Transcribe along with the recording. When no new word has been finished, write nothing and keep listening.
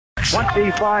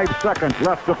25 seconds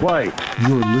left to play.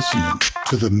 You're listening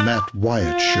to the Matt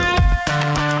Wyatt Show.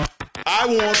 I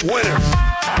want winners.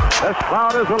 This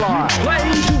crowd is alive. Play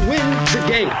to win the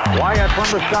game. Wyatt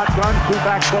from the shotgun, two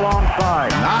backs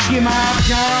alongside. Knock him out,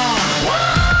 John.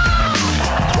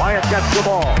 Wyatt gets the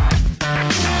ball.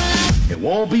 It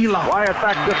won't be long. Wyatt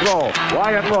back to throw.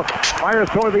 Wyatt looks, fires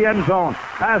toward the end zone.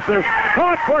 Passes,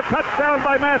 caught for touchdown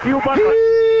by Matthew Butler.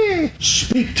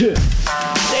 Speak to.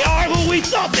 They are who we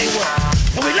thought they were.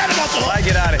 And we let them off the hook. I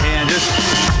get out of hand, just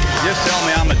tell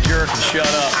me I'm a jerk and shut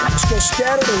up. Let's go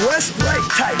scatter the west, right,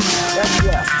 tight. That's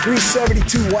left.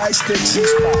 372 Y stick,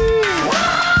 C-spot.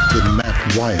 The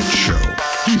Matt Wyatt Show.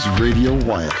 He's Radio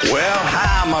Wyatt. Well,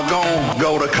 how am I going to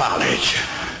go to college?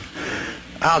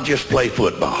 I'll just play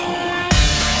football.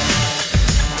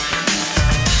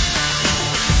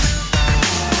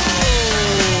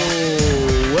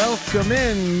 Welcome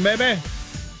in, baby.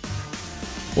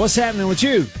 What's happening with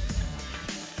you?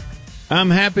 I'm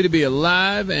happy to be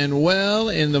alive and well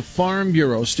in the Farm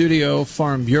Bureau studio.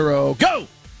 Farm Bureau, go!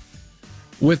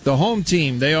 With the home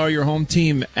team. They are your home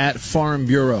team at Farm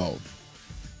Bureau.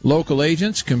 Local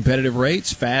agents, competitive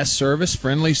rates, fast service,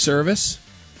 friendly service.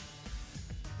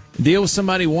 Deal with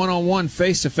somebody one-on-one,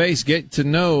 face-to-face. Get to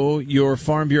know your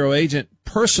Farm Bureau agent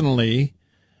personally.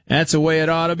 That's the way it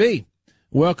ought to be.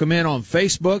 Welcome in on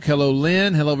Facebook. Hello,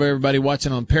 Lynn. Hello, everybody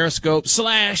watching on Periscope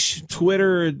 /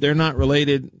 Twitter. They're not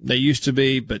related. They used to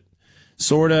be, but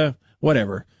sort of,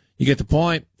 whatever. You get the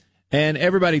point. And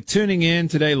everybody tuning in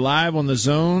today live on the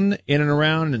Zone in and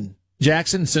around in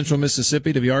Jackson, Central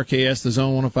Mississippi, WRKS, the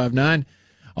Zone 105.9.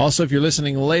 Also, if you're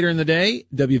listening later in the day,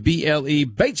 WBLE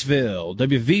Batesville,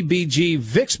 WVBG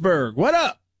Vicksburg. What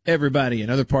up, everybody in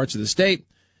other parts of the state?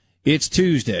 It's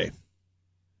Tuesday.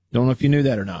 Don't know if you knew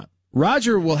that or not.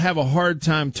 Roger will have a hard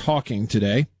time talking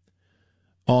today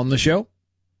on the show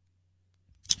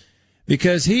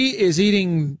because he is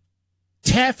eating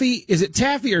taffy. Is it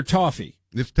taffy or toffee?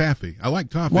 It's taffy. I like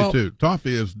toffee, too.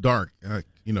 Toffee is dark,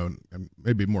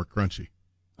 maybe more crunchy.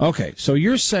 Okay, so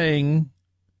you're saying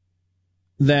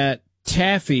that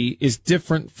taffy is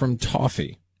different from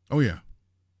toffee. Oh, yeah.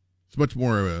 It's much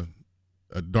more of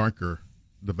a darker,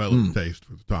 developed taste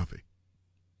for the toffee.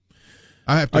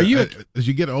 I have to. As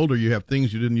you get older, you have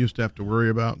things you didn't used to have to worry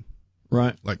about.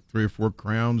 Right. Like 3 or 4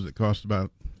 crowns that cost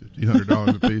about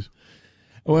 $1,500 a piece.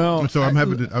 Well, and so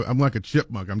I'm like a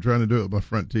chipmunk. I'm trying to do it with my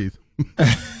front teeth.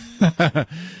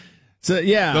 So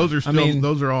yeah,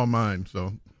 those are all mine.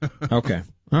 So okay,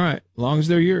 all right. As long as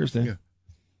they're yours, then. Yeah.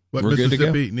 What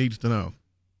Mississippi needs to know.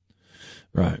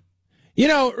 Right. You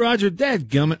know, Roger,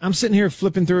 dadgummit, I'm sitting here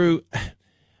flipping through.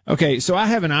 Okay, so I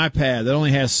have an iPad that only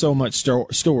has so much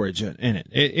storage in it.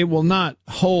 It will not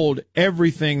hold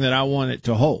everything that I want it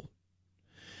to hold.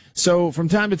 So from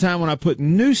time to time when I put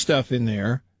new stuff in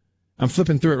there, I'm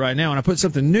flipping through it right now, and I put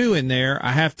something new in there, I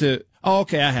have to, I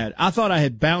thought I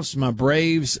had bounced my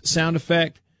Braves sound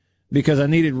effect because I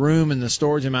needed room in the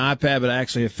storage in my iPad, but I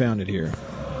actually have found it here.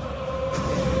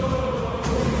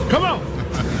 Come on!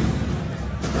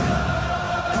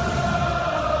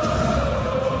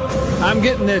 I'm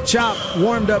getting the chop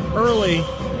warmed up early,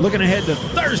 looking ahead to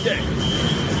Thursday.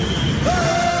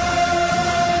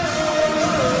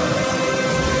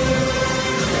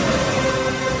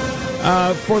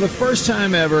 For the first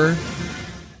time ever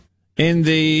in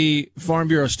the Farm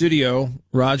Bureau studio,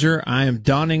 Roger, I am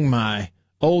donning my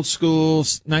old school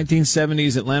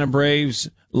 1970s Atlanta Braves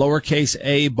lowercase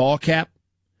a ball cap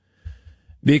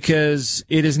because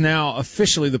it is now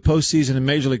officially the postseason in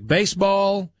Major League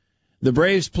Baseball. The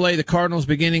Braves play the Cardinals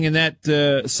beginning in that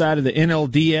side of the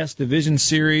NLDS Division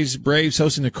Series. Braves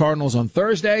hosting the Cardinals on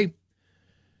Thursday.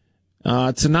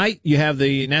 Tonight, you have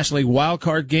the National League wild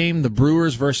card game, the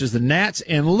Brewers versus the Nats.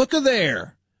 And look at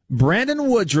there, Brandon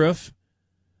Woodruff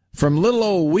from little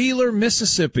old Wheeler,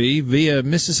 Mississippi, via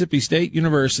Mississippi State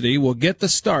University, will get the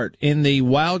start in the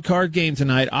wild card game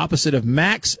tonight opposite of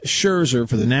Max Scherzer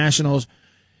for the Nationals.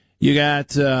 You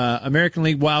got American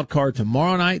League wild card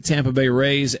tomorrow night, Tampa Bay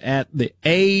Rays at the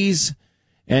A's,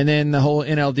 and then the whole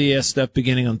NLDS stuff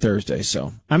beginning on Thursday.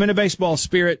 So I'm in a baseball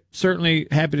spirit, certainly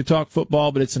happy to talk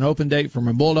football, but it's an open date for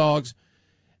my Bulldogs.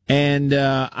 And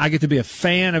I get to be a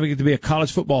fan. I get to be a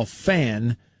college football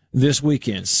fan this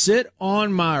weekend. Sit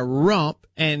on my rump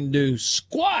and do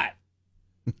squat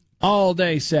all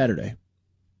day Saturday.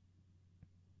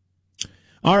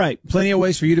 All right, plenty of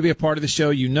ways for you to be a part of the show.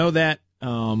 You know that.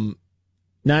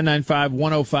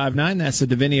 995-1059. That's the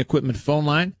Davini Equipment phone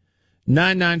line.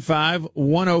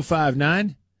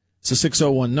 995-1059. It's a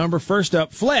 601 number. First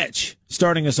up, Fletch,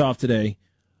 starting us off today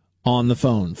on the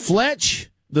phone.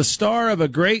 Fletch, the star of a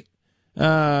great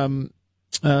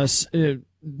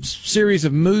series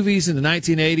of movies in the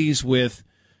 1980s with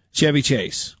Chevy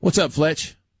Chase. What's up,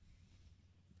 Fletch?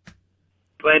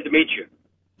 Glad to meet you.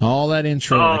 All that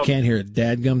intro, I can't hear a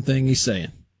dadgum thing he's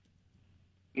saying.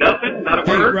 Nothing, not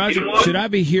a Hey, word. Roger, should I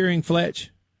be hearing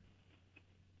Fletch?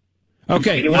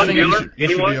 Okay. Anyone, it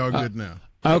should be all good now.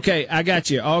 Okay, I got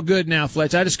you. All good now,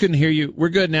 Fletch. I just couldn't hear you. We're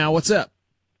good now. What's up?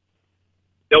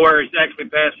 Don't worry, it's actually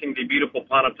passing the beautiful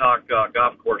Pontotoc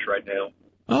golf course right now.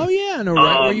 Oh, yeah, I know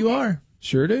right where you are.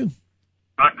 Sure do.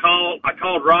 I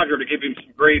called Roger to give him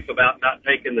some grief about not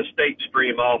taking the state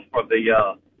stream off of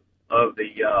the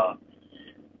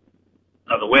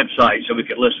website so we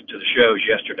could listen to the shows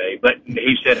yesterday. But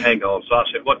he said, hang on. So I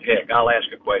said, what the heck? I'll ask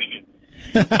a question.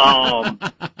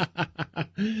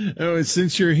 Oh,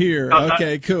 since you're here.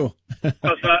 Okay, cool.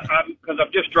 Because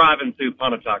I'm just driving through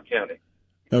Pontotoc County.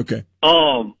 Okay.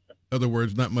 In other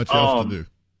words, not much else to do.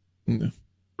 No.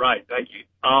 Right, thank you.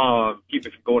 Keep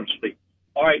it from going to sleep.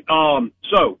 All right,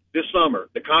 so this summer,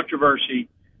 the controversy,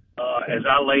 as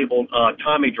I labeled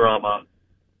Tommy drama,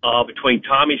 between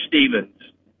Tommy Stevens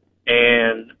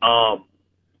and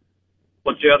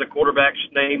what's the other quarterback's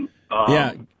name?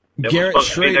 Garrett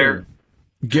Schrader.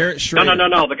 Garrett Schrader.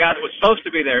 No. The guy that was supposed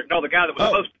to be there. No, the guy that was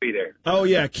supposed to be there. Oh,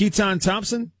 yeah, Keaton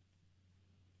Thompson?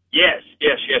 Yes.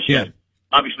 Yeah.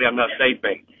 Obviously, I'm not a State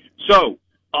fan. So,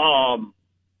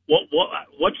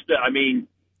 what's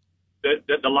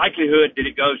the likelihood that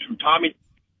it goes from Tommy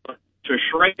to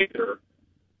Schrader,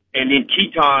 and then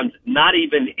Keaton's not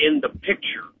even in the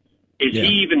picture? Is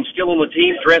he even still on the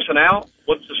team dressing out?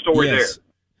 What's the story there?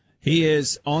 He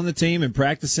is on the team and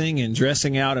practicing and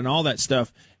dressing out and all that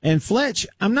stuff. And Fletch,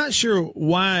 I'm not sure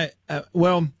why.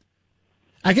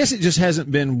 I guess it just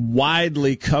hasn't been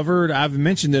widely covered. I've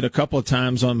mentioned it a couple of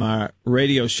times on my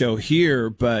radio show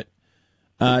here, but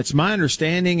it's my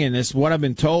understanding, and it's what I've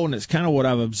been told, and it's kind of what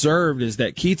I've observed, is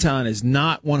that Keaton is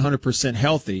not 100%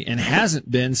 healthy and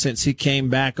hasn't been since he came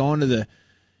back onto the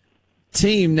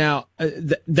team. Now,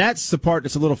 that's the part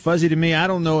that's a little fuzzy to me. I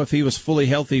don't know if he was fully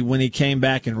healthy when he came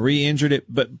back and re-injured it,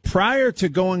 but prior to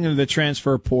going into the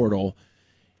transfer portal,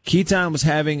 Keaton was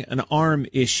having an arm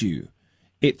issue.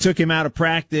 It took him out of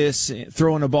practice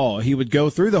throwing a ball. He would go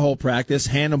through the whole practice,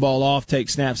 hand the ball off, take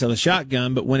snaps out of the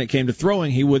shotgun, but when it came to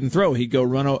throwing, he wouldn't throw. He'd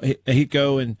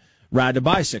go and ride a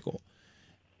bicycle.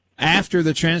 After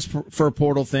the transfer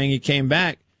portal thing, he came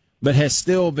back, but has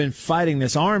still been fighting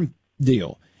this arm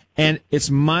deal. And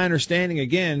it's my understanding,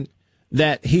 again,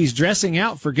 that he's dressing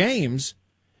out for games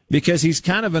because he's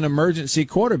kind of an emergency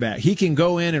quarterback. He can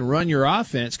go in and run your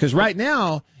offense, because right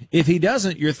now, if he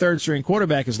doesn't, your third-string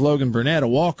quarterback is Logan Burnett, a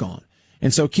walk-on.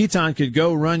 And so Keaton could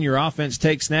go run your offense,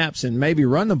 take snaps, and maybe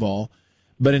run the ball.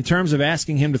 But in terms of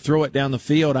asking him to throw it down the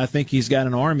field, I think he's got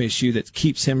an arm issue that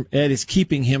is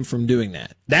keeping him from doing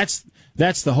that. That's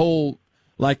the whole,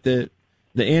 like the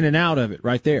in and out of it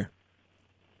right there.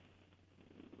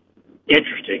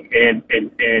 Interesting. And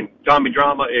Tommy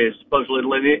Drama is supposedly a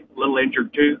little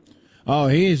injured too? Oh,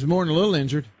 he's more than a little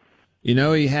injured. You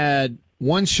know, he had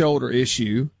one shoulder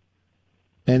issue,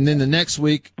 and then the next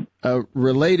week a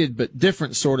related but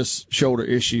different sort of shoulder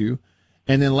issue,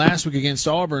 and then last week against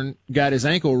Auburn got his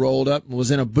ankle rolled up and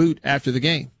was in a boot after the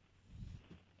game.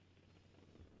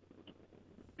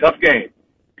 Tough game.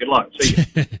 Good luck. See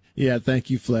you. Yeah, thank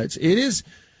you, Fletch. It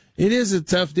is a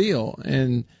tough deal,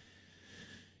 and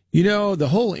you know, the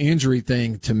whole injury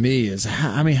thing to me is,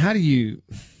 how do you,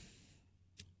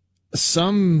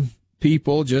 some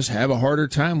people just have a harder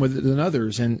time with it than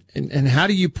others, and how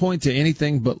do you point to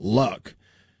anything but luck?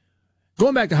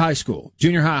 Going back to high school,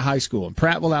 junior high school in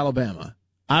Prattville, Alabama,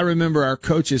 I remember our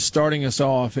coaches starting us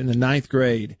off in the 9th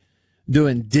grade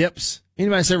doing dips.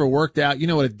 Anybody that's ever worked out, you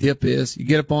know what a dip is. You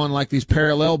get up on like these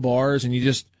parallel bars and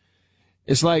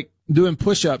it's like doing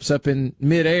push-ups up in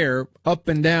midair, up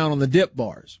and down on the dip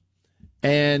bars.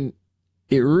 And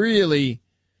it really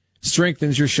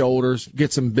strengthens your shoulders,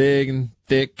 gets them big and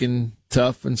thick and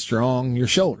tough and strong, your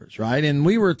shoulders, right? And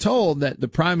we were told that the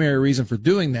primary reason for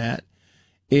doing that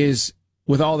is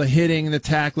with all the hitting and the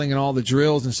tackling and all the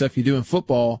drills and stuff you do in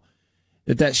football,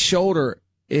 that shoulder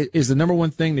is the number one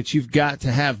thing that you've got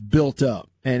to have built up.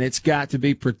 And it's got to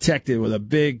be protected with a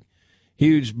big,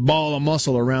 huge ball of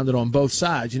muscle around it on both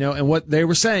sides, you know? And what they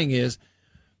were saying is,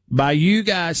 by you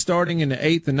guys starting in the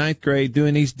 8th and 9th grade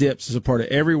doing these dips as a part of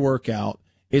every workout,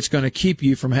 it's going to keep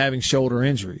you from having shoulder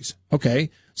injuries. Okay,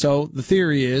 so the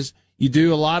theory is you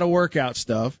do a lot of workout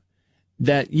stuff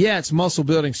that, yeah, it's muscle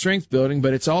building, strength building,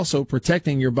 but it's also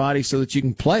protecting your body so that you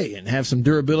can play and have some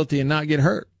durability and not get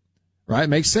hurt, right?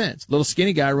 Makes sense. Little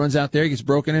skinny guy runs out there, gets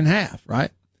broken in half,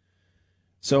 right?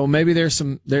 So maybe there's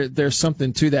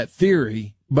something to that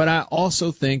theory, But I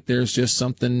also think there's just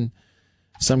something,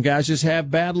 some guys just have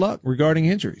bad luck regarding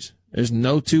injuries. There's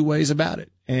no two ways about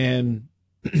it. And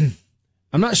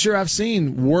I'm not sure I've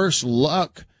seen worse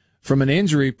luck from an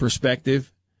injury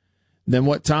perspective than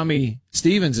what Tommy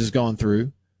Stevens has gone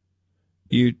through.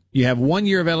 You have 1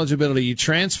 year of eligibility. You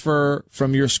transfer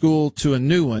from your school to a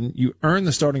new one. You earn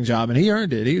the starting job, and he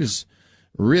earned it. He was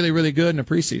really, really good in the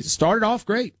preseason. Started off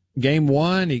great. Game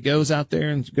 1, he goes out there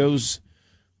and goes,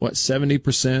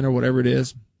 70% or whatever it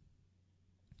is.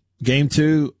 Game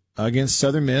 2 against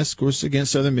Southern Miss. Of course,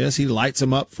 against Southern Miss, he lights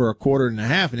them up for a quarter and a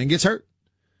half and then gets hurt.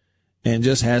 And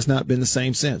just has not been the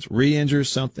same since. Re-injures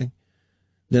something.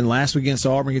 Then last week against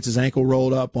Auburn, gets his ankle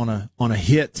rolled up on a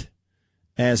hit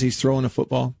as he's throwing the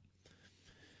football.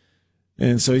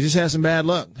 And so he just has some bad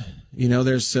luck.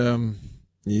 There's you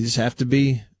just have to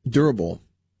be durable.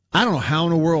 I don't know how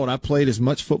in the world I played as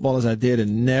much football as I did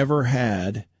and never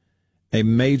had a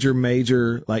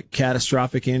major, like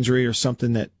catastrophic injury or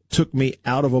something that took me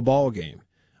out of a ball game.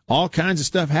 All kinds of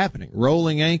stuff happening.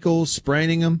 Rolling ankles,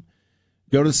 spraining them.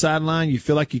 Go to the sideline, you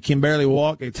feel like you can barely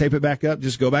walk, they tape it back up,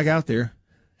 just go back out there.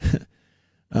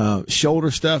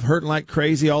 Shoulder stuff, hurting like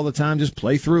crazy all the time, just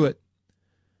play through it.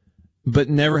 But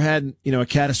never had, a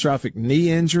catastrophic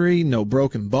knee injury, no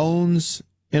broken bones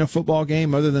in a football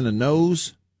game other than a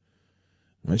nose.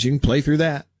 But you can play through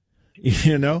that,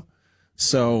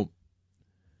 So,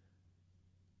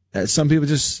 some people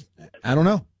just, I don't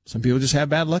know. Some people just have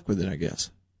bad luck with it, I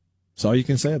guess. That's all you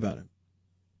can say about it.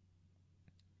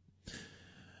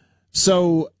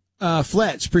 So,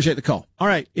 Fletch, appreciate the call. All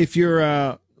right. If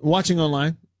you're watching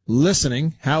online,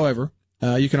 listening, however,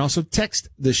 you can also text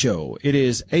the show. It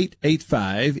is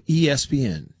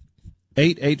 885-ESPN.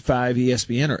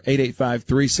 885-ESPN or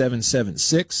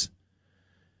 885-3776.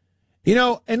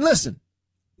 And listen,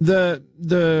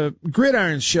 the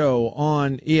Gridiron Show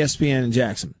on ESPN in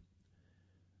Jackson,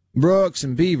 Brooks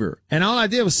and Beaver, and all I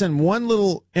did was send one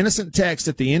little innocent text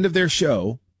at the end of their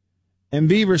show, and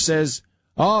Beaver says,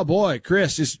 "Oh boy,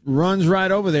 Chris just runs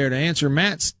right over there to answer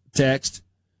Matt's text,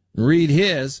 and read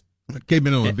his." It came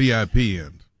in on the VIP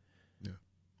end. Yeah.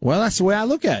 Well, that's the way I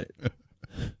look at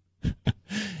it.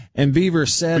 And Beaver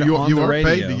said you on the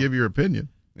radio, paid to give your opinion,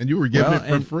 and you were giving it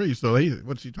for free. So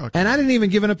what's he talking about? And I didn't even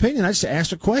give an opinion. I just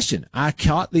asked a question. I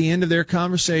caught the end of their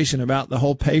conversation about the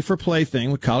whole pay-for-play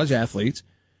thing with college athletes,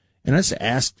 and I just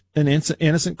asked an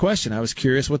innocent question. I was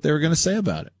curious what they were going to say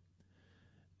about it.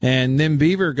 And then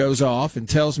Beaver goes off and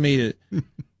tells me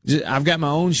I've got my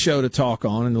own show to talk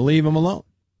on and to leave him alone.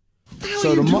 What the hell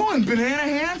are you doing, Banana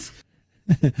Hands?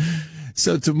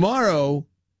 So tomorrow,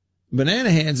 Banana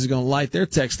Hands is going to light their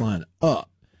text line up.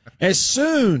 As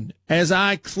soon as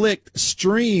I clicked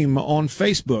stream on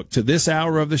Facebook to this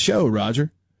hour of the show,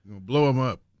 Roger. You'll blow them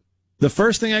up. The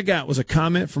first thing I got was a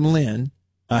comment from Lynn,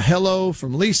 a hello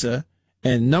from Lisa,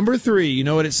 and number 3, you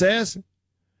know what it says?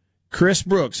 Chris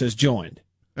Brooks has joined.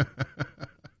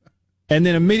 And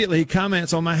then immediately he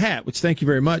comments on my hat, which thank you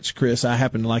very much, Chris. I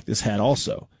happen to like this hat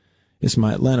also. It's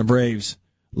my Atlanta Braves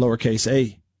lowercase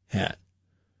a hat.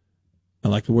 I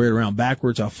like to wear it around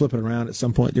backwards. I'll flip it around at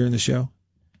some point during the show.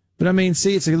 But I mean,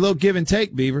 see, it's a little give and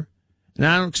take, Beaver. And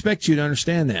I don't expect you to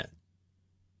understand that.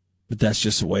 But that's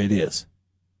just the way it is.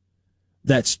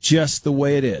 That's just the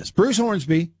way it is. Bruce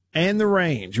Hornsby and the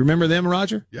Range. Remember them,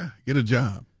 Roger? Yeah, get a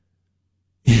job.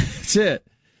 That's it.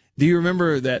 Do you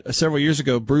remember that several years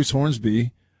ago, Bruce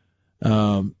Hornsby,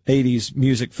 80s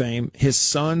music fame, his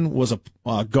son was a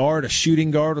guard, a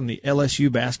shooting guard on the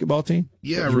LSU basketball team?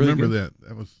 Yeah, I remember that.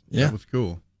 That was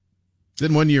cool.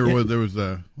 Then one year there was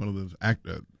one of those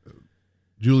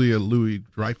Julia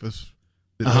Louis-Dreyfus.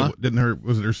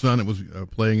 Was it her son that was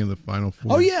playing in the Final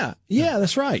Four? Oh, yeah. Yeah,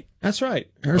 that's right. That's right.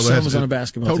 Her son was on a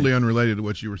basketball team. Totally unrelated to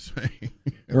what you were saying.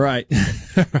 Right.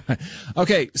 Right.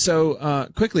 Okay, so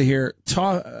quickly here,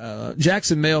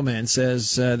 Jackson Mailman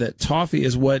says that toffee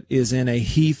is what is in a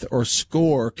Heath or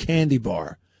Score candy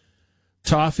bar.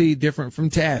 Toffee different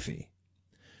from taffy.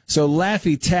 So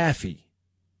Laffy Taffy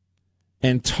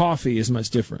and toffee is much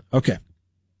different. Okay.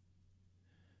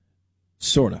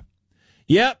 Sort of.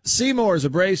 Yep, Seymour is a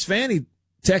Braves fan. He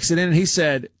texted in and he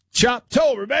said,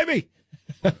 Choptober, baby.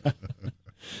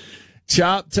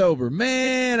 Choptober.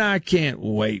 Man, I can't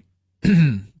wait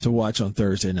to watch on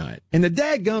Thursday night. And the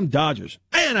dadgum Dodgers.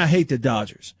 Man, I hate the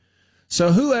Dodgers.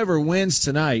 So whoever wins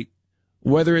tonight,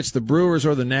 whether it's the Brewers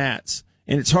or the Nats,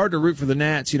 and it's hard to root for the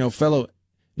Nats, fellow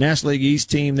National League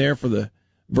East team there for the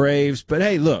Braves. But,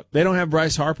 hey, look, they don't have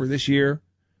Bryce Harper this year.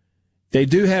 They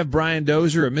do have Brian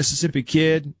Dozier, a Mississippi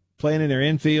kid, playing in their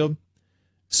infield.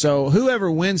 So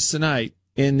whoever wins tonight,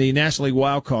 in the National League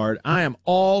wild card. I am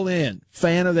all in,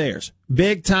 fan of theirs.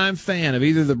 Big time fan of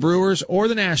either the Brewers or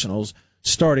the Nationals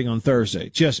starting on Thursday.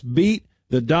 Just beat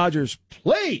the Dodgers,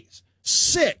 please.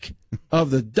 Sick of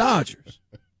the Dodgers.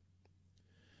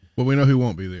 Well, we know who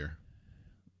won't be there.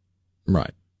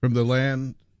 Right. From the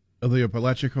land of the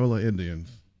Apalachicola Indians,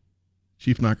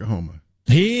 Chief Nakahoma.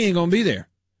 He ain't going to be there.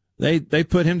 They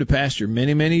put him to pasture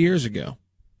many, many years ago.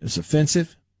 It's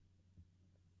offensive.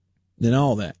 Then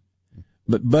all that.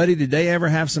 But, buddy, did they ever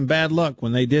have some bad luck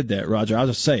when they did that, Roger? I'll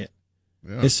just say it.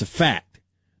 Yeah. It's a fact.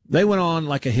 They went on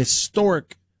like a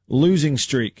historic losing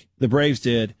streak, the Braves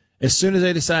did, as soon as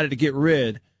they decided to get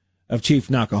rid of Chief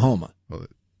Nakahoma. Well,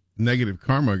 negative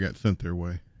karma got sent their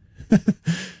way.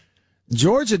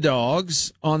 Georgia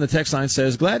Dogs on the text line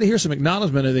says, glad to hear some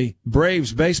acknowledgement of the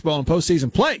Braves baseball and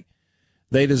postseason play.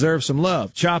 They deserve some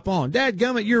love. Chop on.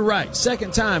 Dadgummit, you're right.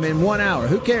 Second time in 1 hour.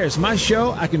 Who cares? My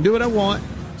show. I can do what I want.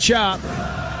 Chop.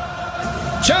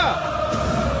 Chop.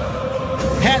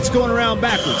 Hats going around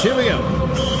backwards. Here we go.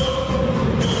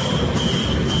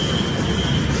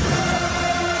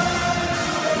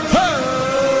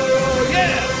 Oh,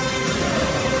 yeah.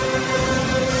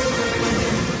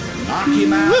 Knock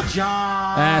him out,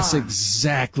 John. That's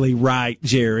exactly right,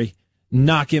 Jerry.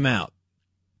 Knock him out.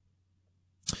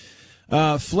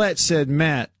 Fletch said,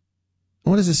 Matt,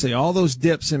 what does it say? All those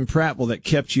dips in Prattville that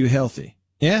kept you healthy.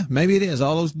 Yeah, maybe it is.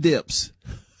 All those dips.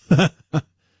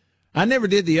 I never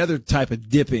did the other type of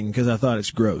dipping because I thought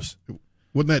it's gross.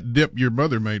 Wasn't that dip your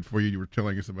mother made for you were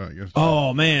telling us about yesterday?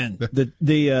 Oh, man.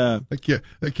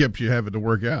 That kept you having to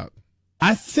work out.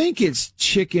 I think it's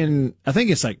chicken. I think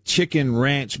it's like chicken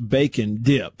ranch bacon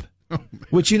dip.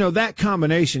 Which, that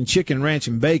combination, chicken, ranch,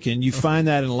 and bacon, you find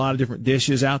that in a lot of different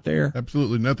dishes out there.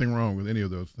 Absolutely nothing wrong with any of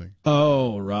those things.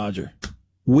 Oh, Roger.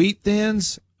 Wheat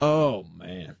thins? Oh,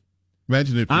 man.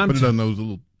 Imagine if you put it on those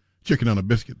little chicken on a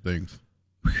biscuit things.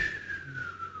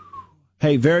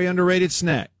 Hey, very underrated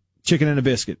snack. Chicken and a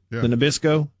biscuit. Yeah. The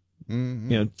Nabisco,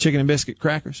 chicken and biscuit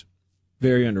crackers.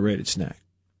 Very underrated snack.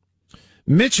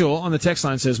 Mitchell on the text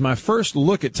line says, my first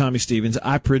look at Tommy Stevens,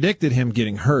 I predicted him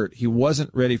getting hurt. He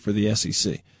wasn't ready for the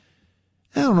SEC.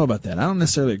 I don't know about that. I don't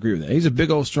necessarily agree with that. He's a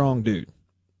big old strong dude.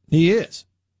 He is.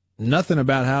 Nothing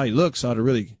about how he looks ought to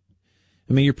really,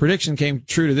 your prediction came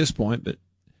true to this point, but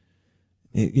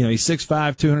he's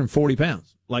 6'5", 240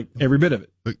 pounds, like every bit of it.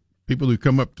 But people who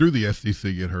come up through the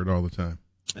SEC get hurt all the time.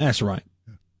 That's right.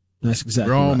 That's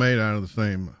exactly right. They're all right. made out of the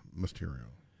same material.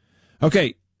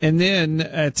 Okay. And then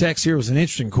a text here was an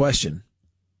interesting question.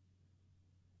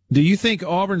 Do you think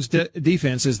Auburn's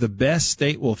defense is the best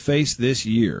State will face this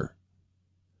year?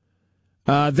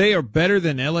 They are better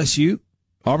than LSU.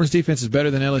 Auburn's defense is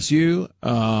better than LSU.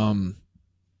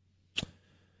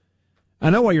 I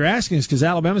know why you're asking is because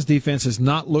Alabama's defense has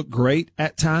not looked great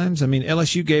at times.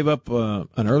 LSU gave up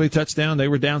an early touchdown. They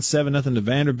were down 7-0 to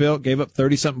Vanderbilt, gave up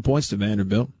 30-something points to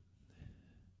Vanderbilt.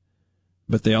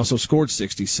 But they also scored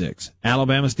 66.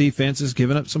 Alabama's defense has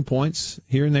given up some points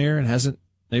here and there and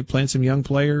they've played some young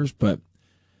players, but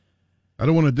I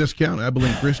don't want to discount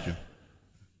Abilene Christian.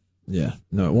 Yeah,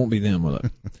 no, it won't be them, will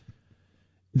it?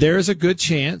 There is a good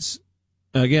chance,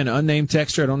 again, unnamed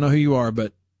texter, I don't know who you are,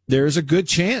 but there is a good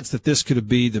chance that this could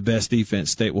be the best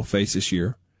defense State will face this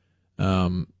year,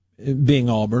 being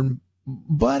Auburn.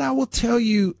 But I will tell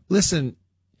you, listen,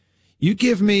 you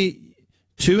give Nick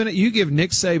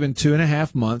Saban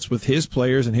 2.5 months with his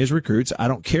players and his recruits. I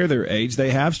don't care their age. They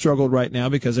have struggled right now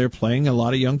because they're playing a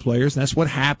lot of young players, and that's what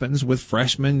happens with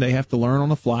freshmen. They have to learn on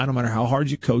the fly no matter how hard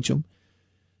you coach them.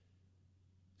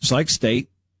 It's like State.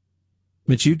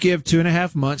 But you give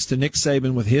 2.5 months to Nick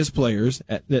Saban with his players,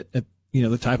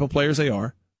 the type of players they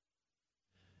are,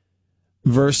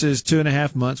 versus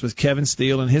 2.5 months with Kevin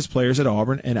Steele and his players at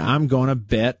Auburn, and I'm going to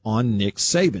bet on Nick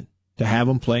Saban to have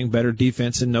them playing better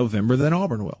defense in November than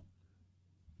Auburn will.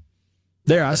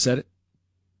 There, I said it.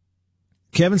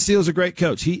 Kevin Steele's a great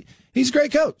coach. He's a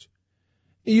great coach.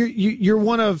 You're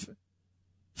one of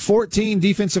 14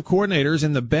 defensive coordinators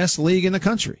in the best league in the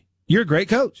country. You're a great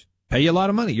coach. Pay you a lot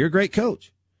of money. You're a great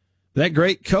coach. That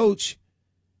great coach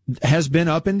has been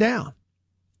up and down.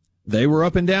 They were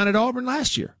up and down at Auburn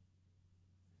last year.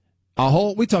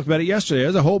 We talked about it yesterday.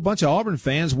 There's a whole bunch of Auburn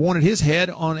fans wanted his head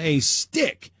on a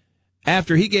stick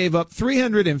after he gave up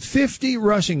 350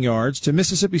 rushing yards to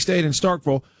Mississippi State and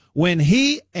Starkville when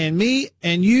he and me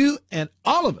and you and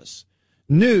all of us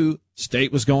knew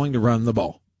State was going to run the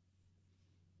ball.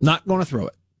 Not going to throw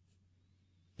it.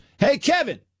 Hey,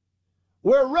 Kevin,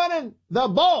 we're running the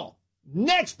ball.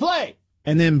 Next play.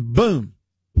 And then, boom,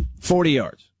 40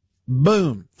 yards.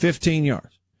 Boom, 15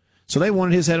 yards. So they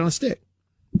wanted his head on a stick.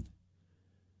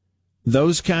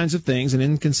 those kinds of things and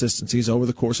inconsistencies over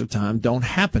the course of time don't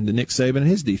happen to Nick Saban and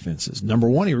his defenses. Number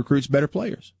one, he recruits better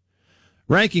players.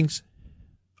 Rankings.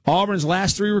 Auburn's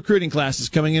last 3 recruiting classes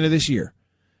coming into this year.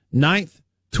 9th,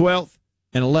 12th,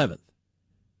 and 11th.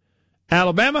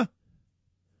 Alabama,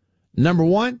 number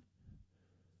 1,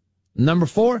 number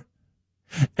 4,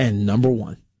 and number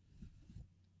 1.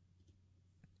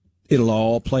 It'll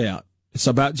all play out. It's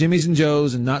about Jimmys and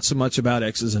Joes and not so much about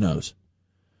X's and O's.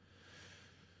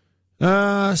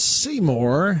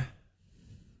 Seymour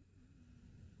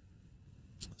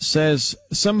says,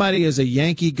 somebody is a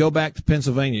Yankee, go back to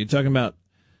Pennsylvania. You're talking about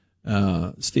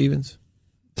Stevens,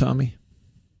 Tommy?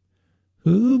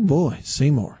 Oh, boy,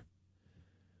 Seymour.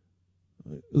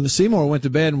 Seymour went to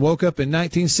bed and woke up in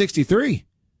 1963.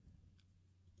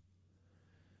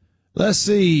 Let's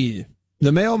see.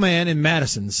 The mailman in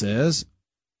Madison says,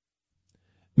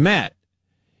 Matt,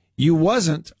 you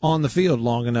wasn't on the field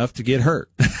long enough to get hurt.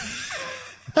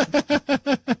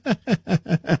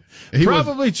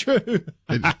 Probably true.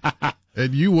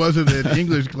 And you wasn't in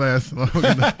English class long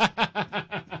enough.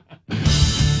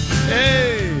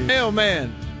 Hey,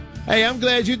 mailman. Hey, I'm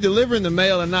glad you're delivering the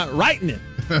mail and not writing it.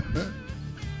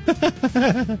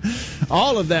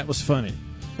 All of that was funny.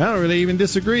 I don't really even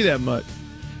disagree that much.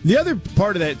 The other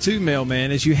part of that, too,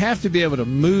 mailman, is you have to be able to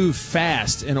move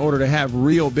fast in order to have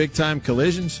real big-time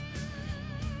collisions.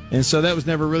 And so that was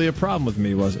never really a problem with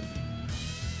me, was it?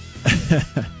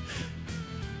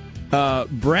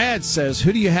 Brad says,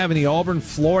 who do you have in the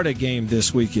Auburn-Florida game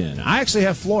this weekend? I actually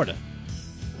have Florida.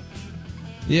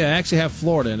 Yeah, I actually have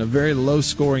Florida in a very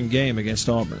low-scoring game against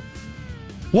Auburn.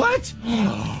 What?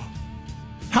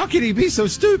 How can he be so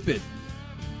stupid?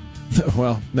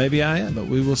 Well, maybe I am, but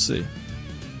we will see.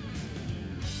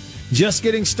 Just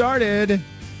getting started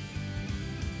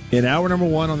in hour number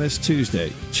 1 on this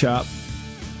Tuesday. Chop,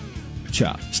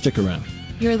 chop. Stick around.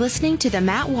 You're listening to The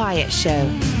Matt Wyatt Show.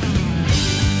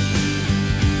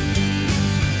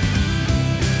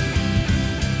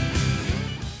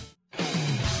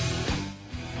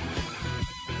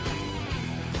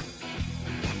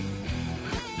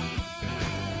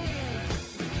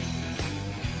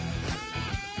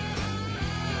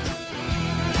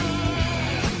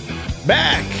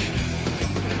 Back.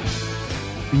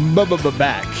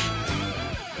 Back.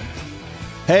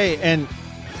 Hey, and,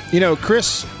 you know,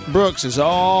 Chris Brooks is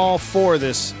all for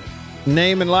this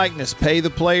name and likeness, pay the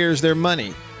players their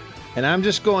money. And I'm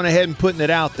just going ahead and putting it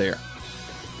out there.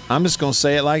 I'm just going to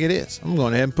say it like it is. I'm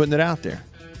going ahead and putting it out there.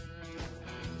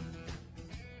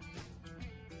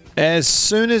 As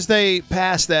soon as they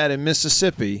pass that in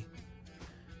Mississippi,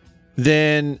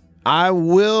 then I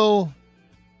will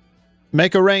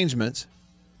make arrangements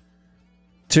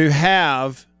to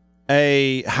have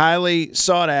a highly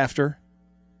sought-after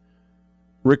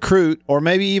recruit or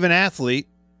maybe even athlete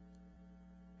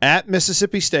at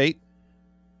Mississippi State.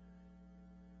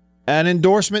 An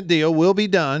endorsement deal will be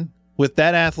done with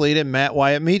that athlete at Matt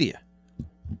Wyatt Media.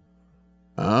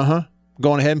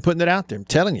 Going ahead and putting it out there. I'm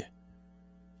telling you.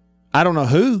 I don't know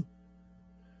who,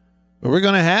 but we're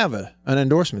going to have an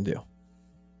endorsement deal.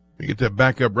 You get that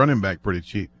backup running back pretty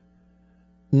cheap.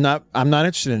 I'm not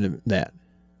interested in that.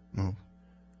 Oh.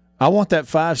 I want that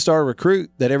 5-star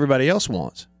recruit that everybody else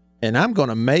wants, and I'm going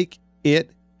to make it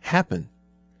happen.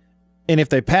 And if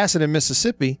they pass it in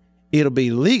Mississippi, it'll be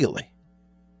legally.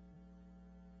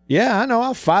 Yeah, I know.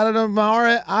 I'll file it on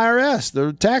my IRS,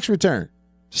 the tax return.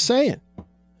 Just saying.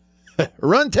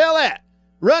 Run, tell that.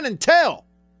 Run and tell.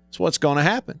 That's what's going to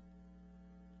happen.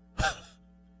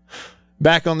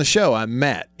 Back on the show, I'm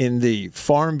Matt in the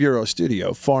Farm Bureau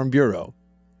studio. Farm Bureau.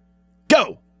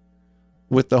 Go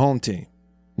with the home team.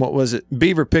 What was it?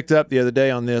 Beaver picked up the other day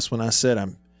on this when I said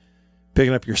I'm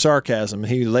picking up your sarcasm.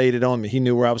 He laid it on me. He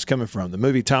knew where I was coming from. The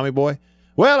movie Tommy Boy?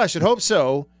 Well, I should hope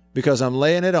so, because I'm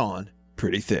laying it on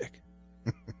pretty thick.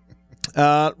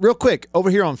 Real quick, over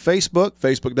here on Facebook,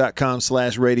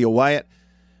 facebook.com/Radio Wyatt,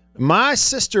 my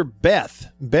sister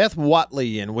Beth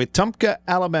Watley in Wetumpka,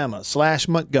 Alabama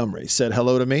 /Montgomery said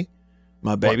hello to me.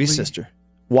 My baby sister.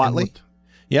 Watley.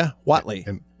 Yeah, Watley.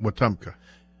 And Wetumpka.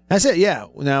 That's it, yeah.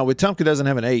 Now, Wetumpka doesn't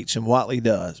have an H, and Watley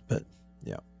does, but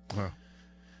yeah.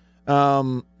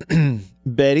 Wow.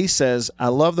 Betty says, I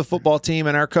love the football team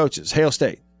and our coaches. Hail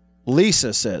State.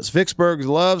 Lisa says, Vicksburg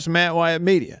loves Matt Wyatt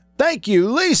Media. Thank you,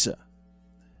 Lisa.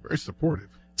 Very supportive.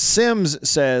 Sims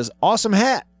says, awesome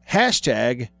hat.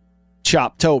 Hashtag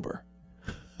Choptober.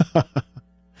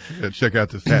 Yeah, check out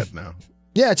this hat now.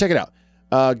 Yeah, check it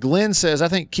out. Glenn says, I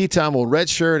think Keaton will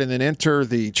redshirt and then enter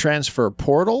the transfer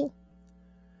portal.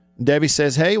 Debbie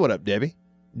says, hey, what up, Debbie?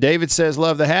 David says,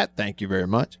 love the hat. Thank you very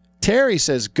much. Terry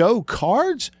says, go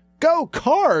Cards? Go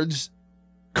Cards?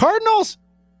 Cardinals?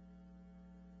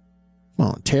 Come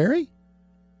on, Terry.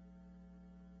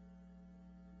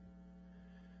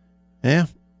 Yeah.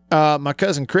 My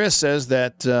cousin Chris says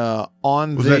that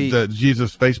was that the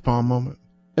Jesus facepalm moment?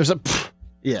 It was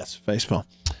yes, facepalm.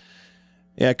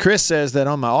 Yeah, Chris says that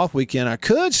on my off weekend I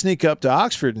could sneak up to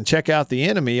Oxford and check out the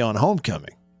Enemy on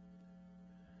homecoming.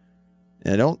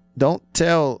 And don't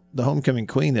tell the homecoming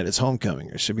queen that it's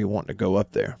homecoming, or she'll be wanting to go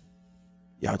up there.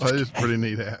 Y'all just, it's pretty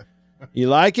neat hat. You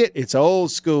like it? It's old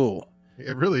school.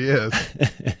 It really is.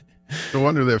 No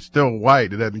wonder they're still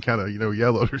white. It hadn't kind of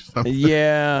yellowed or something.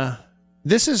 Yeah,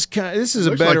 this is a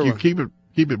Looks better like you one.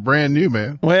 keep it brand new,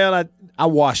 man. Well, I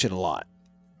wash it a lot.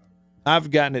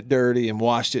 I've gotten it dirty and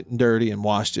washed it and dirty and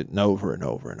washed it and over and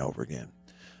over and over again.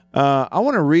 I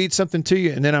want to read something to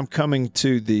you, and then I'm coming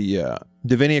to the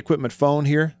Davini Equipment phone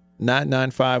here,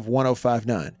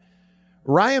 995-1059.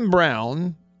 Ryan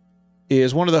Brown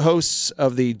is one of the hosts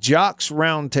of the Jocks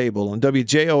Roundtable on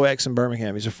WJOX in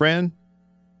Birmingham. He's a friend.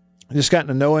 I just gotten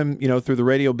to know him, through the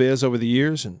radio biz over the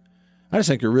years, and I just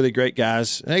think they're really great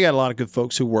guys. And they got a lot of good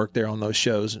folks who work there on those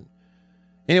shows. And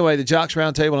anyway, the Jocks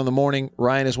Roundtable in the morning.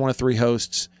 Ryan is one of 3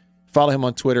 hosts. Follow him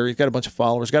on Twitter. He's got a bunch of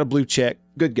followers. Got a blue check.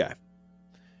 Good guy.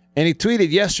 And he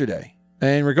tweeted yesterday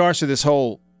in regards to this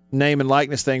whole name and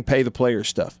likeness thing, pay the players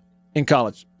stuff in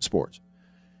college sports.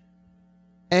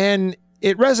 And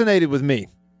it resonated with me.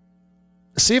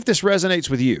 See if this resonates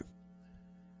with you.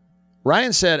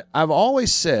 Ryan said, I've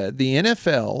always said the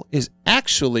NFL is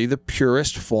actually the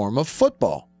purest form of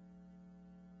football.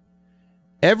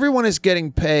 Everyone is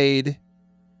getting paid.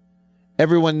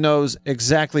 Everyone knows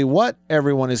exactly what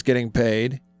everyone is getting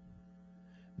paid.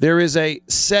 There is a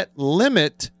set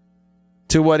limit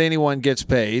to what anyone gets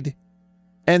paid,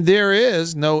 and there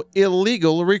is no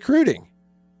illegal recruiting.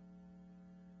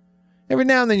 Every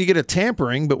now and then you get a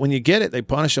tampering, but when you get it, they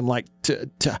punish them like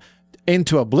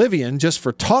into oblivion just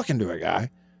for talking to a guy.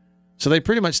 So they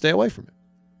pretty much stay away from it.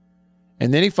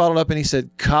 And then he followed up and he said,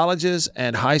 colleges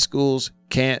and high schools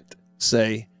can't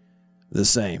say the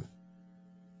same.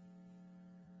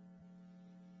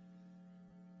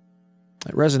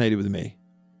 It resonated with me.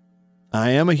 I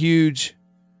am a huge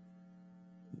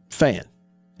fan,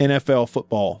 NFL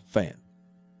football fan.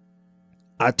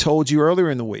 I told you earlier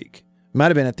in the week, might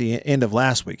have been at the end of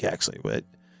last week actually, but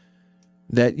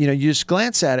that, you just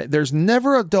glance at it. There's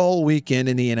never a dull weekend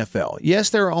in the NFL. Yes,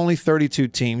 there are only 32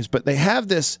 teams, but they have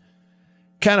this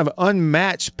kind of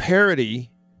unmatched parity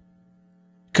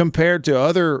compared to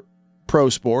other pro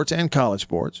sports and college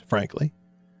sports, frankly.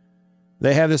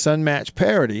 They have this unmatched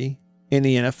parity in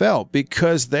the NFL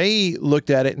because they looked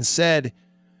at it and said,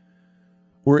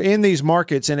 we're in these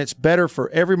markets and it's better for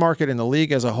every market in the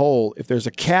league as a whole if there's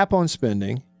a cap on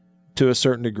spending to a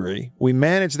certain degree. We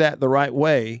manage that the right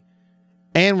way,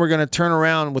 and we're going to turn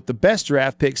around with the best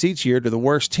draft picks each year to the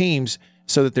worst teams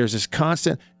so that there's this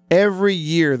constant, every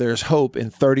year there's hope in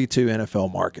 32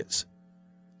 NFL markets.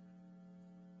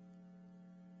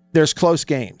 There's close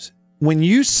games. When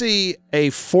you see a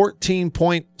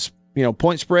 14-point,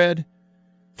 point spread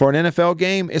for an NFL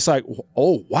game, it's like,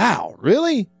 oh, wow,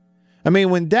 really? I mean,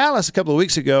 when Dallas a couple of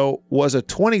weeks ago was a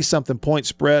 20-something point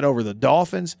spread over the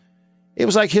Dolphins, it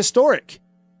was like historic.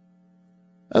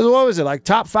 What was it, like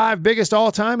top 5 biggest all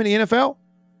time in the NFL?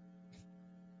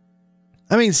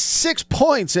 I mean, 6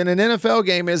 points in an NFL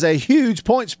game is a huge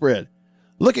point spread.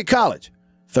 Look at college,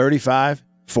 35,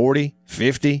 40,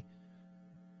 50.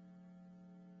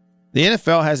 The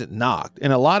NFL has it knocked,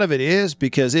 and a lot of it is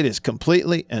because it is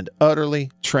completely and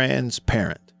utterly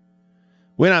transparent.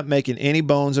 We're not making any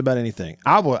bones about anything.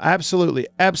 I will absolutely,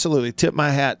 absolutely tip my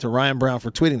hat to Ryan Brown for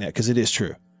tweeting that because it is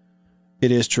true.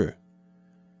 It is true.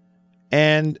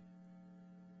 And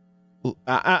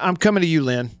I'm coming to you,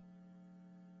 Lynn.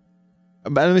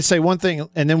 But let me say one thing,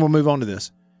 and then we'll move on to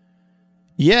this.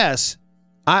 Yes,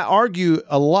 I argue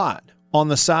a lot on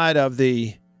the side of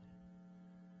the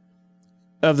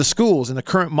schools and the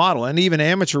current model, and even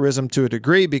amateurism to a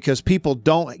degree, because people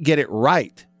don't get it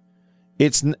right.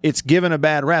 It's given a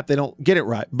bad rap. They don't get it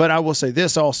right. But I will say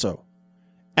this also.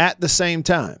 At the same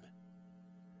time,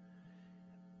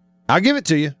 I'll give it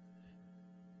to you.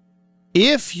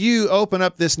 If you open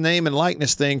up this name and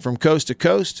likeness thing from coast to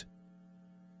coast,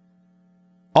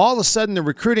 all of a sudden the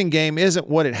recruiting game isn't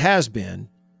what it has been.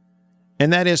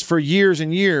 And that is for years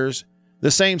and years,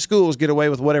 the same schools get away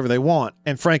with whatever they want.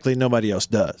 And frankly, nobody else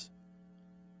does.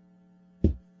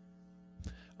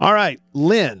 All right,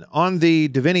 Lynn on the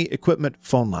Davini Equipment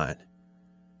phone line.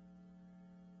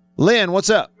 Lynn, what's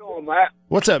up? How's it going, Matt?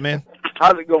 What's up, man?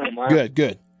 How's it going, man?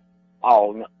 Good.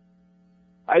 Oh, no.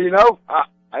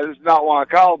 This is not why I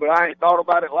called, but I ain't thought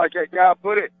about it like that guy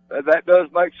put it. That does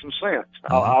make some sense.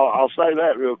 I'll say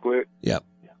that real quick. Yep.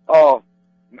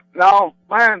 No,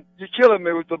 man, you're killing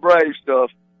me with the Brave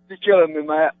stuff. You're killing me,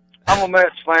 Matt. I'm a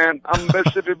Mets fan. I'm a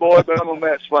Mississippi boy, but I'm a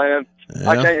Mets fan. Yeah.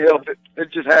 I can't help it.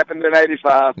 It just happened in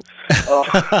 85.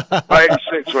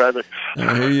 86, rather.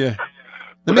 I hear you.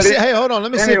 Let me see. Hey, hold on.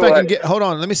 Let me see if I can get. Hold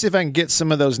on. Let me see if I can get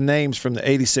some of those names from the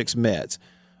 '86 Mets.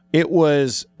 It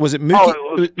was it Mookie?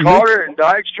 Oh, it was Carter and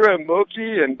Dykstra and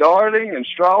Mookie and Darling and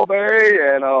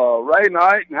Strawberry and Ray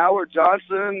Knight and Howard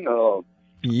Johnson.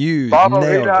 Bob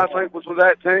O'Neill, I think, was with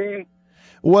that team.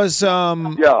 Was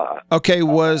yeah. Okay.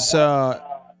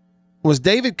 Was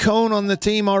David Cohn on the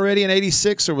team already in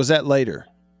 '86, or was that later?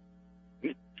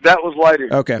 That was later.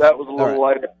 Okay. That was a little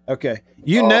later. Okay.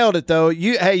 You nailed it, though.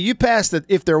 You passed it.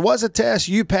 If there was a test,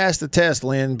 you passed the test,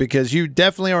 Lynn, because you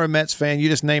definitely are a Mets fan. You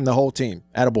just named the whole team.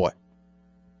 Attaboy.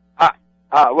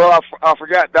 Well, I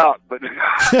forgot Doc, but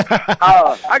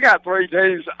I got 3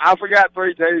 teams. I forgot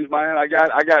 3 teams, man. I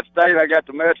got State, I got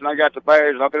the Mets, and I got the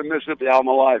Bears. I've been in Mississippi all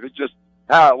my life. It's just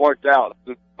how it worked out.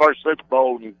 The first Super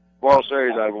Bowl and World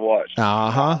Series I ever watched.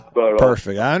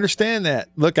 Perfect. I understand that.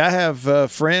 Look, I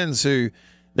have friends who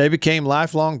they became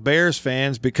lifelong Bears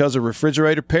fans because of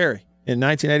Refrigerator Perry in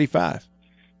 1985.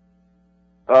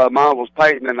 Mine was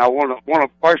Peyton, and I won a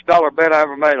first dollar bet I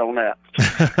ever made on that.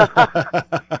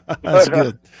 That's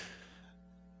good.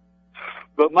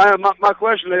 But my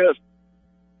question is,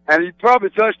 and you probably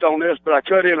touched on this, but I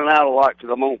cut in and out a lot because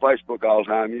I'm on Facebook all the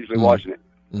time, usually watching it.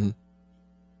 Mm-hmm.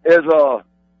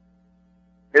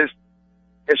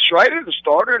 Is Schrader the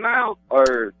starter now,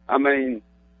 or I mean,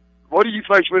 what do you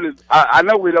think? I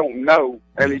know we don't know,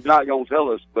 and he's not going to tell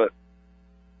us, but.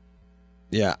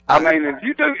 Yeah, I mean, if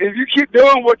you keep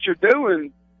doing what you're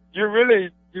doing,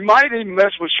 you might even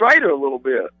mess with Schrader a little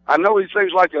bit. I know he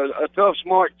seems like a tough,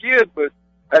 smart kid, but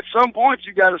at some point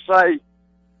you got to say,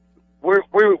 we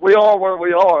are where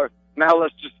we are. Now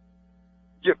let's just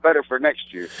get better for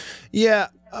next year. Yeah,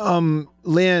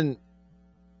 Lynn,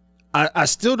 I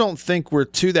still don't think we're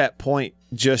to that point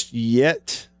just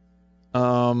yet.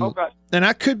 Okay. And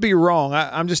I could be wrong.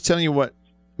 I'm just telling you what.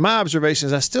 My observation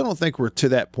is I still don't think we're to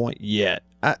that point yet.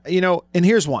 And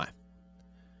here's why.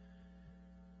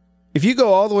 If you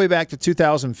go all the way back to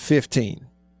 2015,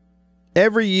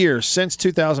 every year since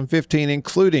 2015,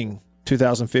 including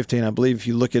 2015, I believe if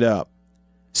you look it up,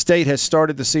 State has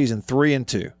started the season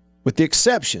 3-2, with the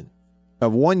exception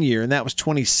of 1 year, and that was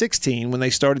 2016 when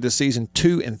they started the season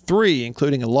 2-3,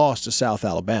 including a loss to South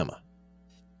Alabama.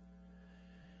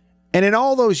 And in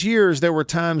all those years, there were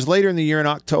times later in the year in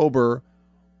October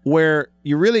where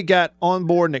you really got on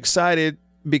board and excited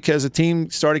because the team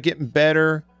started getting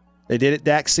better. They did it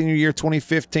Dak's senior year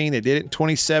 2015. They did it in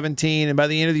 2017. And by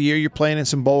the end of the year, you're playing in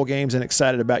some bowl games and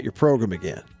excited about your program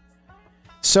again.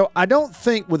 So I don't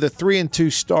think with a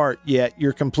 3-2 start yet,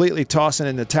 you're completely tossing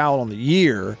in the towel on the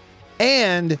year.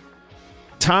 And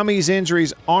Tommy's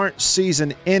injuries aren't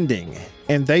season ending.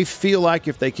 And they feel like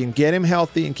if they can get him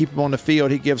healthy and keep him on the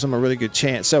field, he gives them a really good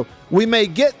chance. So we may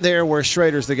get there where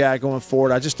Schrader's the guy going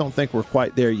forward. I just don't think we're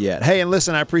quite there yet. Hey, and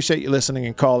listen, I appreciate you listening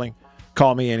and calling.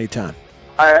 Call me anytime.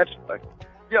 Yeah,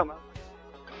 man.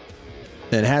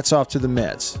 And hats off to the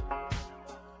Mets.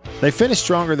 They finished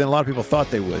stronger than a lot of people thought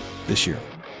they would this year.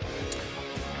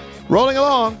 Rolling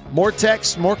along, more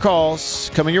texts, more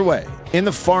calls coming your way. In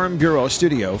the Farm Bureau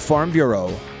studio, Farm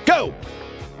Bureau, go!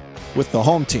 With the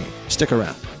home team. Stick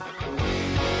around.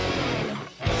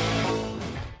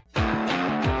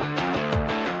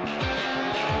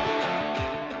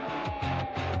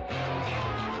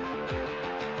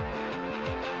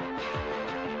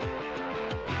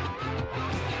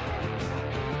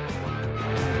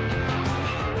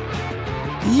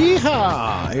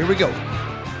 Yeehaw! Here we go.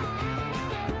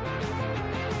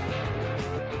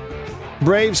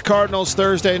 Braves Cardinals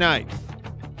Thursday night.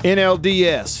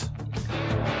 NLDS.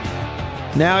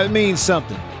 Now it means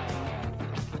something.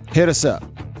 Hit us up.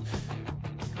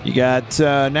 You got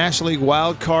National League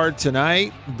wild card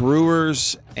tonight,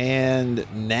 Brewers and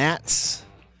Nats.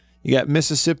 You got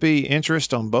Mississippi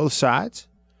interest on both sides.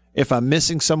 If I'm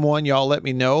missing someone, y'all let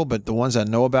me know, but the ones I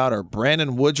know about are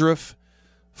Brandon Woodruff,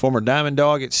 former Diamond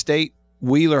Dog at State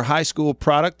Wheeler High School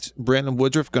product. Brandon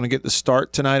Woodruff going to get the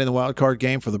start tonight in the wild card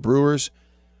game for the Brewers.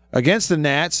 Against the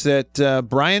Nats, that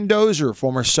Brian Dozier,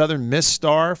 former Southern Miss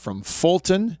star from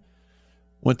Fulton,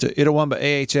 went to Itawamba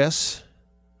AHS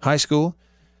High School.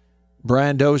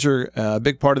 Brian Dozier, a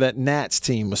big part of that Nats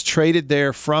team, was traded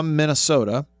there from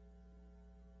Minnesota.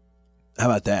 How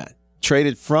about that?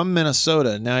 Traded from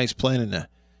Minnesota, and now he's playing in the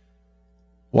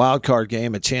wild card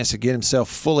game, a chance to get himself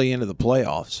fully into the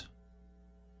playoffs.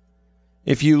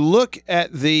 If you look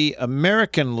at the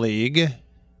American League,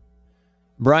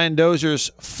 Brian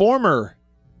Dozier's former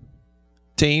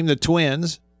team, the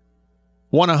Twins,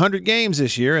 won 100 games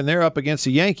this year, and they're up against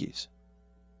the Yankees.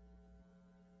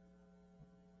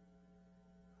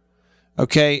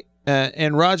 Okay,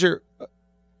 and Roger,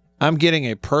 I'm getting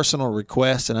a personal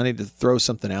request, and I need to throw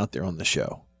something out there on the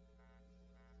show.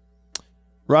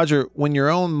 Roger, when your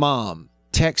own mom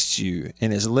texts you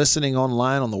and is listening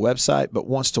online on the website but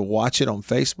wants to watch it on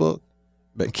Facebook,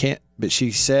 but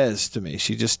she says to me,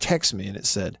 she just texts me and it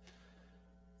said,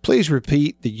 please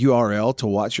repeat the URL to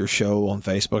watch your show on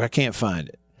Facebook. I can't find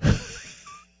it.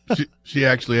 she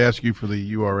actually asked you for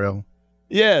the URL?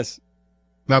 Yes.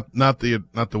 Not the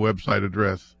website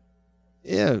address.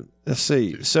 Yeah, let's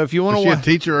see. So if you want to watch, is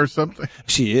she a teacher or something?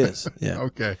 She is. Yeah.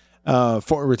 Okay.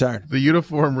 For retired. The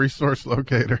Uniform Resource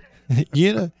Locator.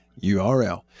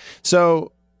 URL.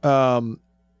 So, Mama,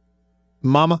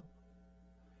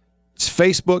 it's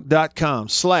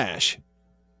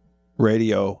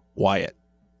Facebook.com/Radio Wyatt.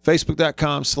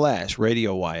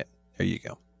 Facebook.com/Radio Wyatt. There you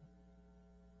go.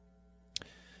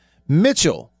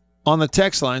 Mitchell on the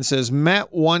text line says,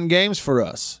 Matt won games for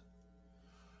us.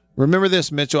 Remember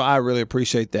this, Mitchell. I really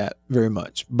appreciate that very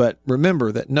much. But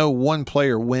remember that no one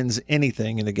player wins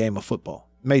anything in a game of football.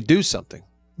 May do something,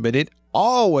 but it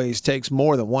always takes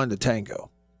more than one to tango.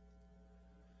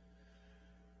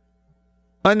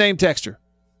 Unnamed texter.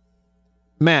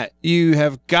 Matt, you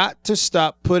have got to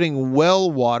stop putting well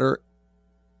water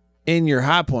in your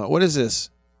high point. What is this?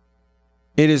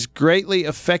 It is greatly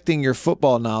affecting your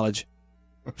football knowledge.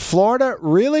 Florida?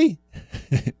 Really?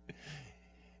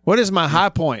 What is my high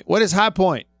point? What is high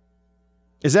point?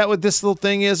 Is that what this little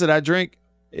thing is that I drink?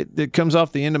 It comes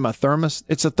off the end of my thermos.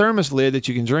 It's a thermos lid that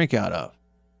you can drink out of.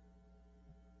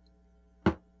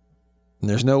 And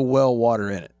there's no well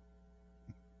water in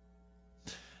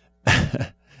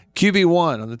it.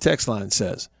 QB1 on the text line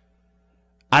says,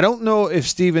 I don't know if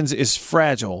Stevens is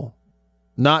fragile,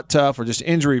 not tough, or just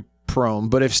injury prone,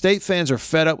 but if State fans are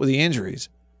fed up with the injuries,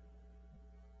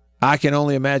 I can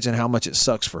only imagine how much it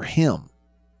sucks for him.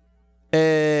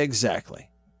 Exactly.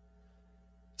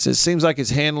 So it seems like he's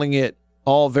handling it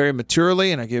all very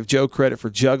maturely, and I give Joe credit for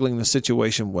juggling the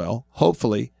situation well.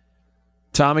 Hopefully,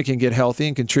 Tommy can get healthy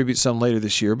and contribute some later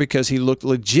this year because he looked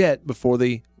legit before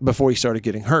he started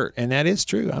getting hurt. And that is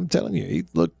true. I'm telling you, he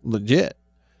looked legit.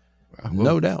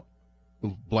 No doubt. A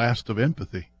little blast of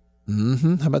empathy.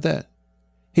 Mm-hmm. How about that?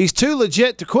 He's too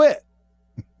legit to quit.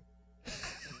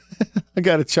 I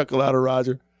got a chuckle out of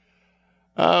Roger.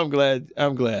 I'm glad.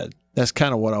 That's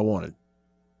kind of what I wanted.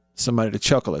 Somebody to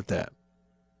chuckle at that.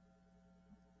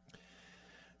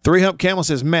 3 Hump Camel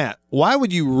says, Matt, why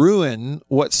would you ruin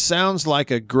what sounds like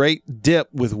a great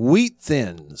dip with wheat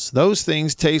thins? Those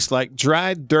things taste like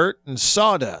dried dirt and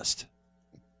sawdust.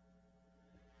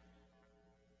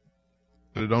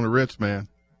 Put it on the Ritz, man.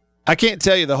 I can't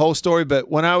tell you the whole story, but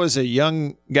when I was a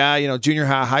young guy, junior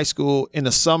high, high school, in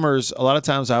the summers, a lot of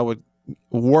times I would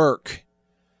work.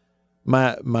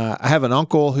 I have an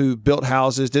uncle who built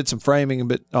houses, did some framing,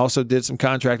 but also did some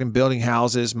contracting, building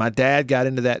houses. My dad got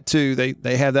into that too.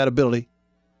 They have that ability.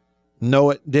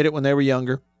 Did it when they were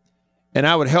younger. And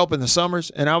I would help in the summers,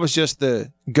 and I was just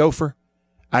the gopher.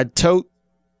 I'd tote,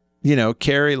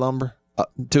 carry lumber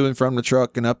to and from the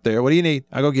truck and up there. What do you need?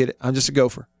 I go get it. I'm just a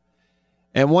gopher.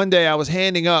 And one day I was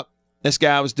handing up, this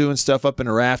guy was doing stuff up in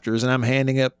the rafters, and I'm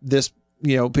handing up this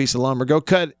piece of lumber. Go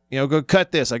cut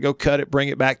this. I go cut it, bring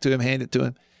it back to him, hand it to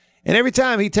him. And every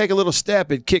time he'd take a little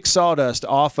step, it'd kick sawdust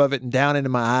off of it and down into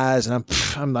my eyes. And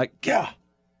I'm like, yeah.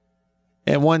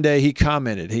 And one day he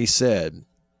commented, he said,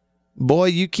 boy,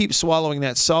 you keep swallowing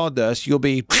that sawdust, you'll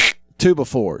be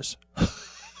 2x4s.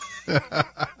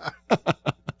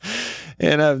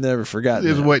 And I've never forgotten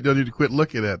Just that. wait, don't need to quit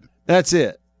looking at it. That's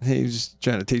it. He was just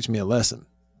trying to teach me a lesson.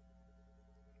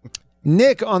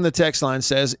 Nick on the text line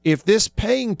says, if this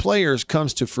paying players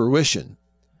comes to fruition,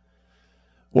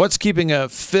 what's keeping a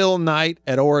Phil Knight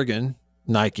at Oregon,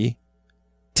 Nike,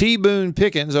 T. Boone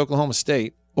Pickens, Oklahoma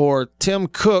State, or Tim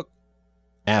Cook,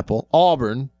 Apple,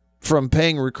 Auburn, from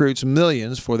paying recruits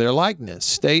millions for their likeness?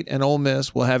 State and Ole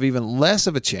Miss will have even less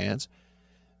of a chance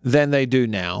than they do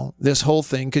now. This whole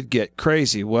thing could get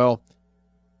crazy. Well,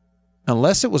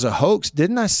 unless it was a hoax,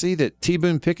 didn't I see that T.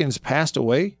 Boone Pickens passed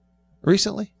away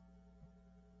recently?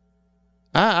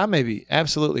 I may be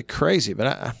absolutely crazy,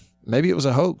 but maybe it was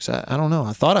a hoax. I don't know.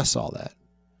 I thought I saw that.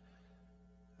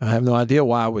 I have no idea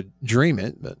why I would dream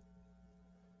it, but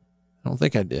I don't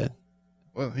think I did.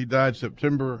 Well, he died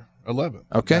September 11th.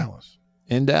 Okay.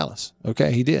 In Dallas.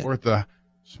 Okay, he did. Worth a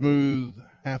smooth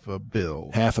 $500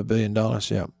 million. $500 million,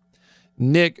 yeah.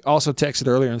 Nick also texted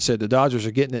earlier and said, the Dodgers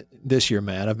are getting it this year,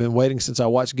 Matt. I've been waiting since I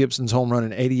watched Gibson's home run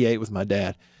in '88 with my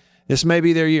dad. This may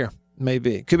be their year.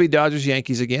 Maybe. Could be Dodgers,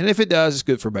 Yankees again. And if it does, it's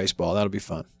good for baseball. That'll be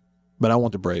fun. But I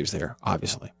want the Braves there,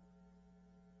 obviously.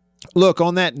 Look,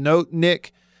 on that note,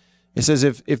 Nick, it says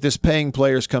if this paying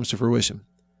players comes to fruition,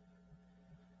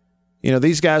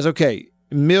 these guys, okay,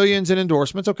 millions in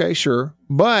endorsements, okay, sure.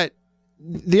 But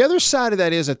the other side of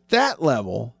that is at that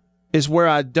level is where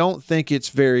I don't think it's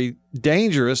very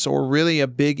dangerous or really a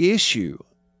big issue.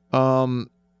 And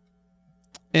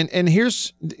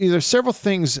there's several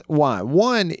things why.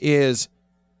 One is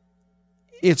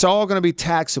it's all going to be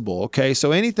taxable, okay?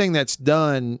 So anything that's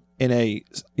done in a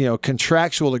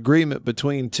contractual agreement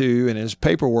between two and is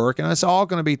paperwork, and it's all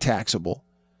going to be taxable.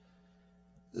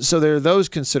 So there are those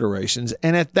considerations.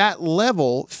 And at that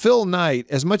level, Phil Knight,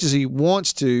 as much as he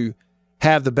wants to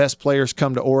have the best players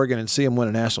come to Oregon and see him win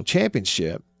a national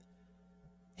championship,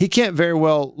 he can't very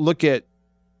well look at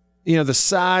the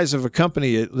size of a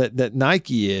company that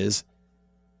Nike is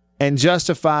and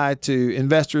justify to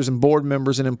investors and board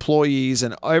members and employees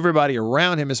and everybody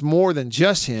around him it's more than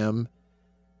just him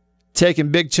taking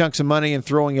big chunks of money and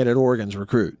throwing it at Oregon's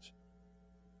recruits.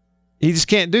 He just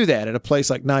can't do that at a place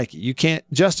like Nike. You can't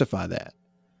justify that.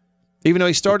 Even though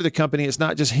he started the company, it's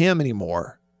not just him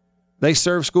anymore. They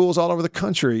serve schools all over the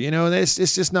country, and it's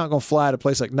just not going to fly at a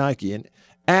place like Nike. And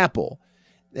Apple,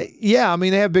 yeah, I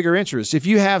mean, they have bigger interests. If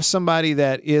you have somebody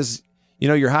that is,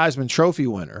 your Heisman Trophy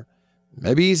winner,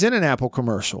 maybe he's in an Apple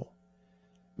commercial.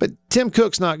 But Tim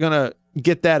Cook's not going to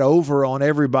get that over on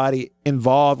everybody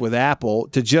involved with Apple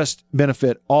to just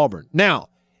benefit Auburn. Now,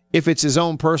 if it's his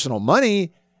own personal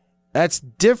money, that's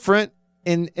different.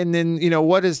 And then,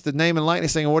 what is the name and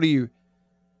likeness thing? And what are you,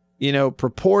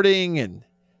 purporting and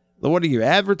what are you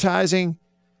advertising?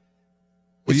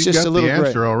 Well, it's you just got a little the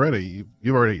answer gray. already.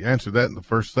 You've already answered that in the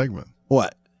first segment.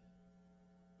 What?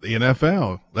 The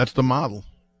NFL. That's the model.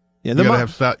 Yeah,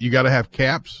 you got to have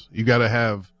caps. You got to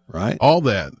have all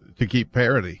that to keep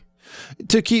parity.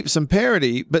 To keep some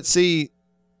parity, but see,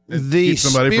 keep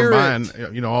somebody from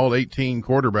buying, all 18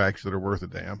 quarterbacks that are worth a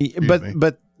damn.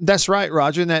 But that's right,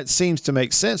 Roger, and that seems to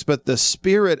make sense. But the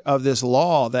spirit of this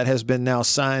law that has been now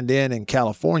signed in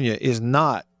California is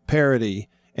not parity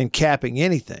and capping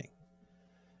anything.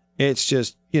 It's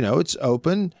just, it's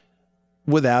open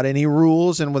without any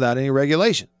rules and without any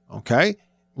regulation. Okay.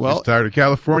 Well, just tired of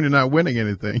California not winning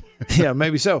anything. Yeah,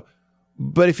 maybe so.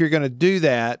 But if you're going to do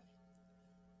that,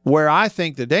 where I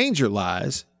think the danger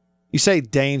lies, you say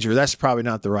danger, that's probably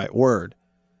not the right word.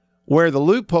 Where the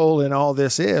loophole in all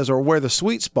this is, or where the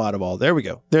sweet spot of all, there we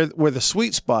go. Where the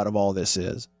sweet spot of all this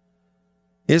is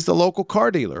the local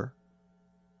car dealer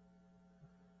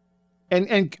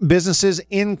and businesses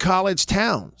in college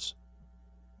towns.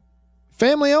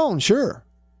 Family owned, sure.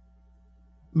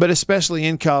 But especially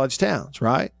in college towns,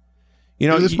 right?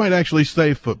 This might actually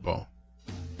save football.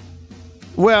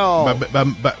 Well,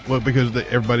 because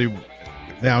everybody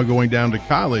now going down to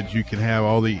college, you can have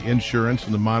all the insurance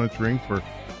and the monitoring for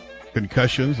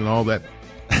concussions and all that.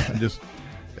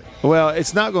 Well,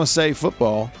 it's not going to save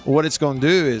football. What it's going to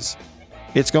do is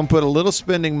it's going to put a little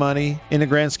spending money in the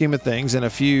grand scheme of things in a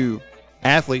few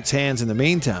athletes' hands in the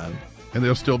meantime. And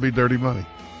there'll still be dirty money.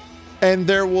 And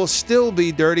there will still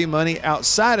be dirty money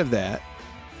outside of that.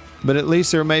 But at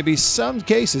least there may be some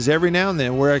cases every now and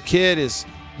then where a kid is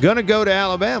going to go to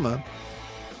Alabama,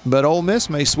 but Ole Miss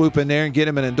may swoop in there and get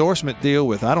him an endorsement deal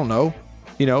with, I don't know,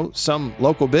 some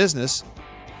local business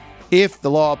if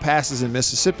the law passes in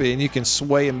Mississippi and you can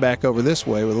sway him back over this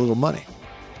way with a little money.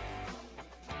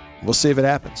 We'll see if it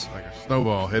happens. Like a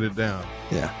snowball headed down.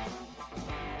 Yeah.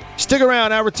 Stick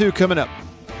around. Hour 2 coming up.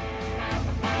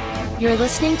 You're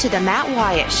listening to The Matt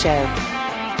Wyatt Show.